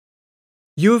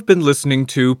You have been listening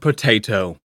to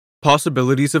p.o.t.a.t.o,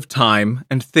 Possibilities of Time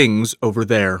and Things Over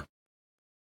There.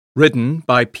 Written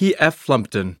by P.F.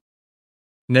 Flumpton.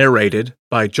 Narrated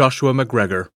by Joshua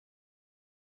McGregor.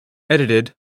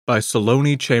 Edited by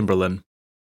Saloni Chamberlain.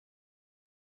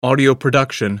 Audio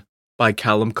production by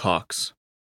Callum Cox.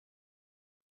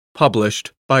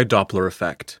 Published by Doppler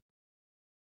Effect.